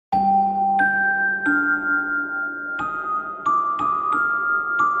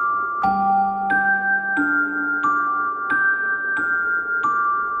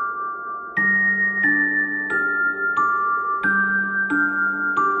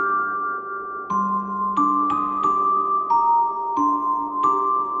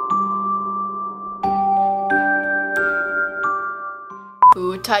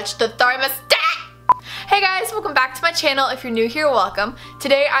touch the thermostat! Hey guys, welcome back to my channel. If you're new here, welcome.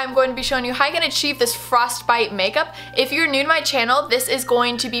 Today I'm going to be showing you how you can achieve this Frostbite makeup. If you're new to my channel, this is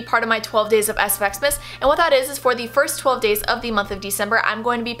going to be part of my 12 days of SFX-mas, and what that is for the first 12 days of the month of December, I'm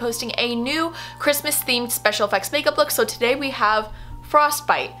going to be posting a new Christmas themed special effects makeup look. So today we have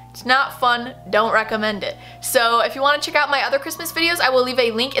Frostbite. It's not fun, don't recommend it. So if you want to check out my other Christmas videos, I will leave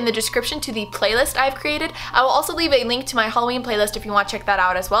a link in the description to the playlist I've created. I will also leave a link to my Halloween playlist if you want to check that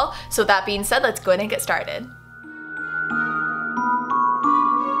out as well. So that being said, let's go ahead and get started.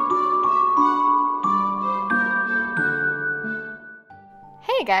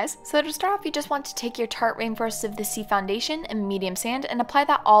 Hey guys, so to start off you just want to take your Tarte Rainforest of the Sea foundation in medium sand and apply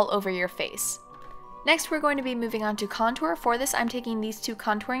that all over your face. Next, we're going to be moving on to contour. For this, I'm taking these two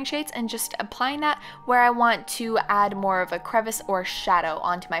contouring shades and just applying that where I want to add more of a crevice or shadow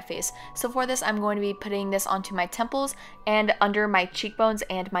onto my face. So for this, I'm going to be putting this onto my temples and under my cheekbones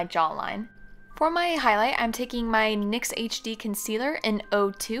and my jawline. For my highlight, I'm taking my NYX HD concealer in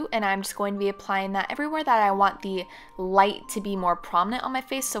 02 and I'm just going to be applying that everywhere that I want the light to be more prominent on my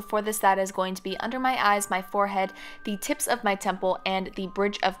face. So for this, that is going to be under my eyes, my forehead, the tips of my temple, and the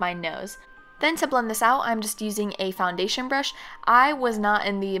bridge of my nose. Then to blend this out, I'm just using a foundation brush. I was not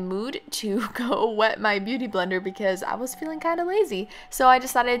in the mood to go wet my beauty blender because I was feeling kind of lazy. So I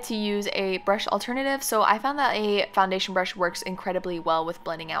decided to use a brush alternative. So I found that a foundation brush works incredibly well with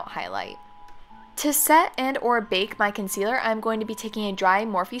blending out highlight. To set and or bake my concealer, I'm going to be taking a dry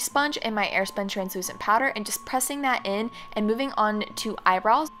Morphe sponge and my Airspun translucent powder and just pressing that in and moving on to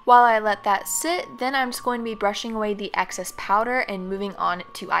eyebrows. While I let that sit, then I'm just going to be brushing away the excess powder and moving on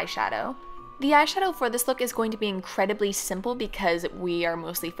to eyeshadow. The eyeshadow for this look is going to be incredibly simple because we are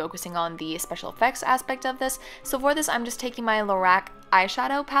mostly focusing on the special effects aspect of this. So for this, I'm just taking my Lorac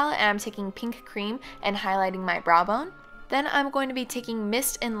eyeshadow palette and I'm taking Pink Cream and highlighting my brow bone. Then I'm going to be taking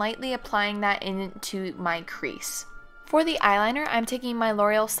mist and lightly applying that into my crease. For the eyeliner, I'm taking my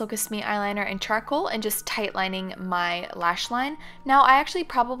L'Oreal Silkist Me eyeliner in charcoal and just tight lining my lash line. Now, I actually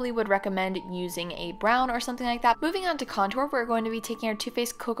probably would recommend using a brown or something like that. Moving on to contour, we're going to be taking our Too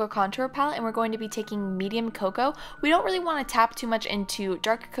Faced Cocoa Contour Palette and we're going to be taking medium cocoa. We don't really want to tap too much into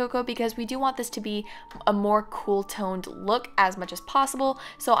dark cocoa because we do want this to be a more cool toned look as much as possible.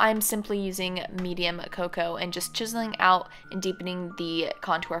 So I'm simply using medium cocoa and just chiseling out and deepening the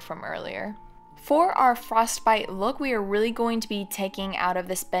contour from earlier. For our Frostbite look, we are really going to be taking out of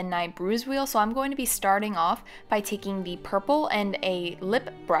this Ben Nye Bruise Wheel, so I'm going to be starting off by taking the purple and a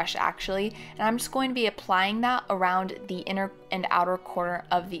lip brush actually, and I'm just going to be applying that around the inner and outer corner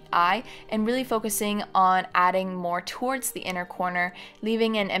of the eye and really focusing on adding more towards the inner corner,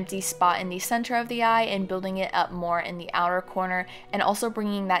 leaving an empty spot in the center of the eye and building it up more in the outer corner, and also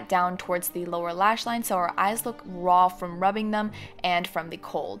bringing that down towards the lower lash line so our eyes look raw from rubbing them and from the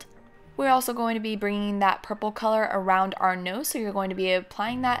cold. We're also going to be bringing that purple color around our nose, so you're going to be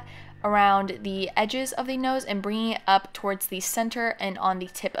applying that around the edges of the nose and bringing it up towards the center and on the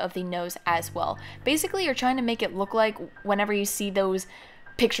tip of the nose as well. Basically, you're trying to make it look like whenever you see those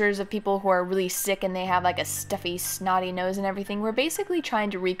pictures of people who are really sick and they have like a stuffy, snotty nose and everything, we're basically trying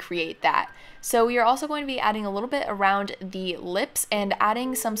to recreate that. So we are also going to be adding a little bit around the lips and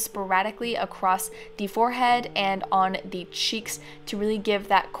adding some sporadically across the forehead and on the cheeks to really give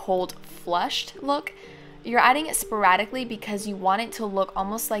that cold, flushed look. You're adding it sporadically because you want it to look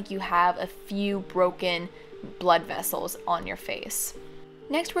almost like you have a few broken blood vessels on your face.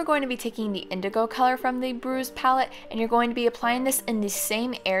 Next, we're going to be taking the indigo color from the Bruise palette and you're going to be applying this in the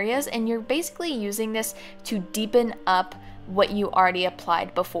same areas and you're basically using this to deepen up what you already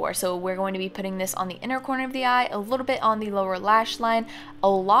applied before. So we're going to be putting this on the inner corner of the eye, a little bit on the lower lash line, a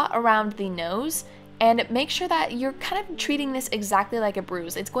lot around the nose, and make sure that you're kind of treating this exactly like a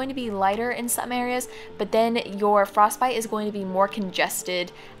bruise. It's going to be lighter in some areas, but then your Frostbite is going to be more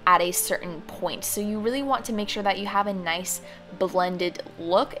congested at a certain point. So you really want to make sure that you have a nice blended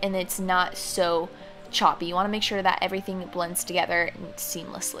look and it's not so choppy. You want to make sure that everything blends together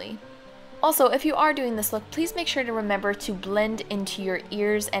seamlessly. Also, if you are doing this look, please make sure to remember to blend into your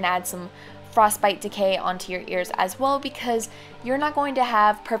ears and add some Frostbite decay onto your ears as well, because you're not going to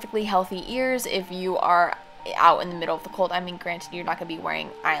have perfectly healthy ears if you are out in the middle of the cold. I mean, granted, you're not going to be wearing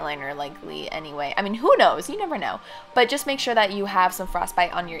eyeliner likely anyway. I mean, who knows? You never know. But just make sure that you have some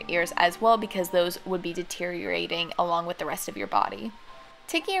Frostbite on your ears as well, because those would be deteriorating along with the rest of your body.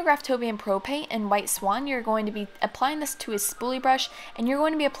 Taking your Graftobian Pro Paint and White Swan, you're going to be applying this to a spoolie brush, and you're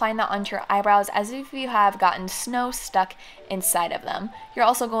going to be applying that onto your eyebrows as if you have gotten snow stuck inside of them. You're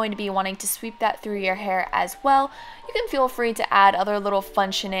also going to be wanting to sweep that through your hair as well. You can feel free to add other little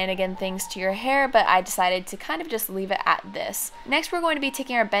fun shenanigan things to your hair, but I decided to kind of just leave it at this. Next, we're going to be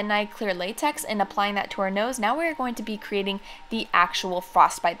taking our Ben Nye clear latex and applying that to our nose. Now we're going to be creating the actual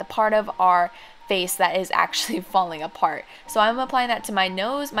frostbite, the part of our face that is actually falling apart. So I'm applying that to my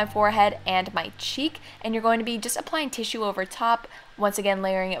nose, my forehead, and my cheek, and you're going to be just applying tissue over top, once again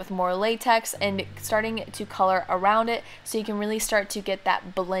layering it with more latex and starting to color around it so you can really start to get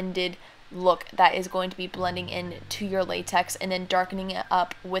that blended look that is going to be blending in to your latex and then darkening it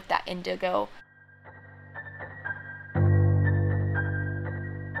up with that indigo.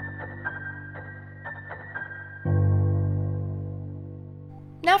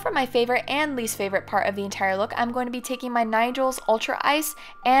 Now for my favorite and least favorite part of the entire look, I'm going to be taking my Nigel's Ultra Ice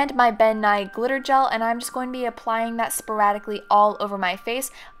and my Ben Nye Glitter Gel, and I'm just going to be applying that sporadically all over my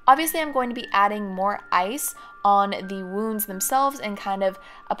face. Obviously, I'm going to be adding more ice on the wounds themselves and kind of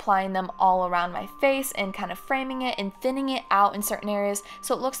applying them all around my face and kind of framing it and thinning it out in certain areas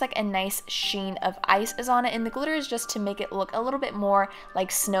so it looks like a nice sheen of ice is on it, and the glitter is just to make it look a little bit more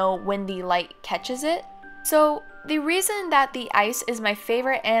like snow when the light catches it. So the reason that the ice is my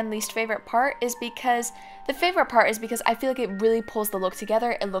favorite and least favorite part is because the favorite part is because I feel like it really pulls the look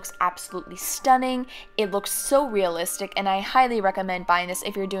together. It looks absolutely stunning. It looks so realistic, and I highly recommend buying this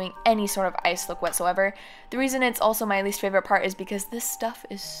if you're doing any sort of ice look whatsoever. The reason it's also my least favorite part is because this stuff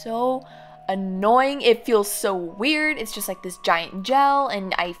is so annoying. It feels so weird. It's just like this giant gel,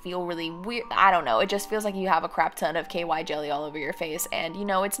 and I feel really weird. I don't know. It just feels like you have a crap ton of KY jelly all over your face, and you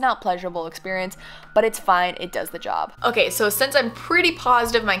know, it's not a pleasurable experience, but it's fine. It does the job. Okay, so since I'm pretty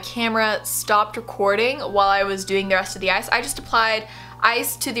positive my camera stopped recording while I was doing the rest of the ice, I just applied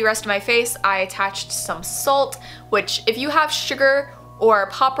ice to the rest of my face. I attached some salt, which if you have sugar or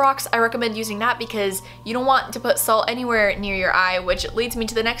Pop Rocks, I recommend using that because you don't want to put salt anywhere near your eye, which leads me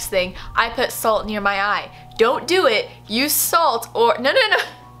to the next thing. I put salt near my eye. Don't do it. Use salt or, no.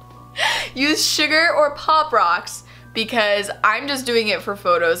 Use sugar or Pop Rocks because I'm just doing it for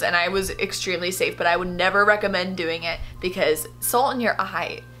photos and I was extremely safe, but I would never recommend doing it because salt in your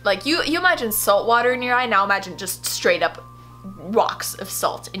eye, like you imagine salt water in your eye, now imagine just straight up rocks of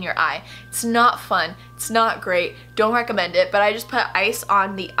salt in your eye. It's not fun. It's not great. Don't recommend it, but I just put ice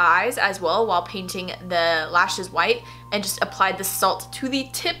on the eyes as well while painting the lashes white and just applied the salt to the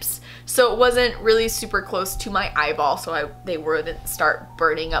tips so it wasn't really super close to my eyeball so they wouldn't start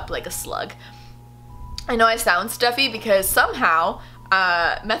burning up like a slug. I know I sound stuffy because somehow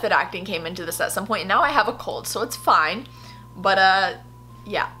method acting came into this at some point and now I have a cold, so it's fine, but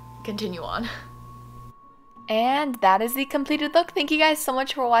yeah, continue on. And that is the completed look. Thank you guys so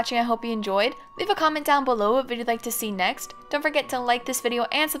much for watching. I hope you enjoyed. Leave a comment down below what video you'd like to see next. Don't forget to like this video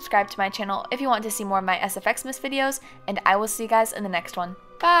and subscribe to my channel if you want to see more of my SFX-mas videos, and I will see you guys in the next one.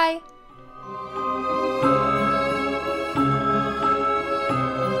 Bye!